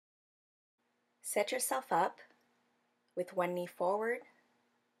Set yourself up with one knee forward.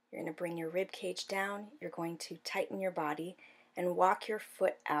 You're going to bring your rib cage down. You're going to tighten your body and walk your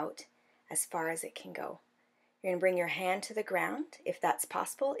foot out as far as it can go. You're going to bring your hand to the ground if that's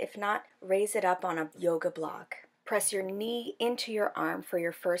possible. If not, raise it up on a yoga block. Press your knee into your arm for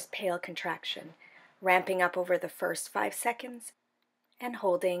your first PAIL contraction, ramping up over the first 5 seconds and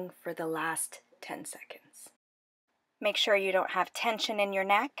holding for the last 10 seconds. Make sure you don't have tension in your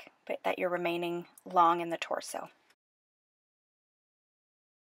neck, but that you're remaining long in the torso.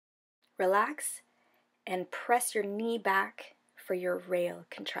 Relax and press your knee back for your rail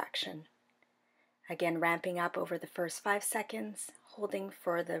contraction. Again, ramping up over the first 5 seconds, holding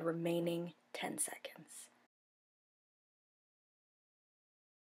for the remaining 10 seconds.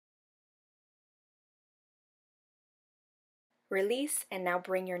 Release, and now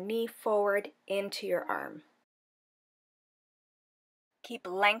bring your knee forward into your arm. Keep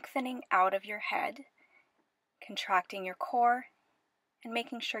lengthening out of your head, contracting your core, and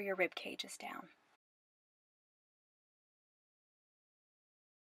making sure your rib cage is down.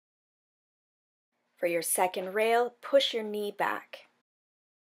 For your second rail, push your knee back.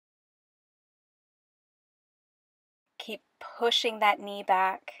 Keep pushing that knee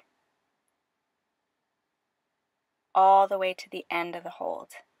back all the way to the end of the hold.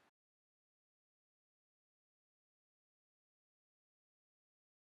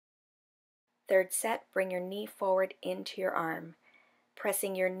 Third set, bring your knee forward into your arm,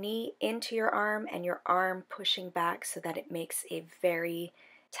 pressing your knee into your arm and your arm pushing back so that it makes a very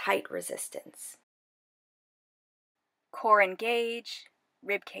tight resistance. Core engage,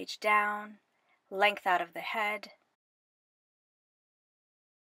 rib cage down, length out of the head.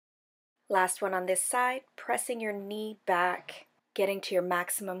 Last one on this side, pressing your knee back, getting to your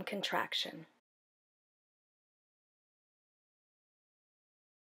maximum contraction.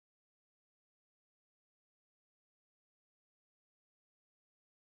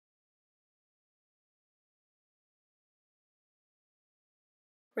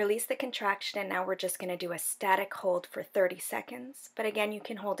 Release the contraction, and now we're just going to do a static hold for 30 seconds. But again, you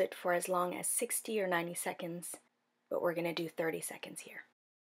can hold it for as long as 60 or 90 seconds, but we're going to do 30 seconds here.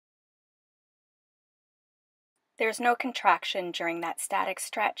 There's no contraction during that static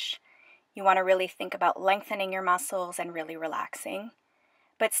stretch. You want to really think about lengthening your muscles and really relaxing,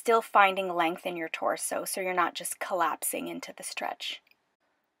 but still finding length in your torso so you're not just collapsing into the stretch.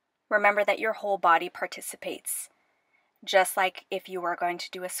 Remember that your whole body participates. Just like if you were going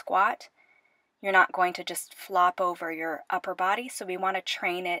to do a squat, you're not going to just flop over your upper body, so we want to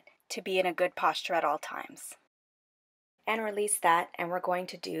train it to be in a good posture at all times. And release that, and we're going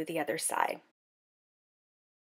to do the other side.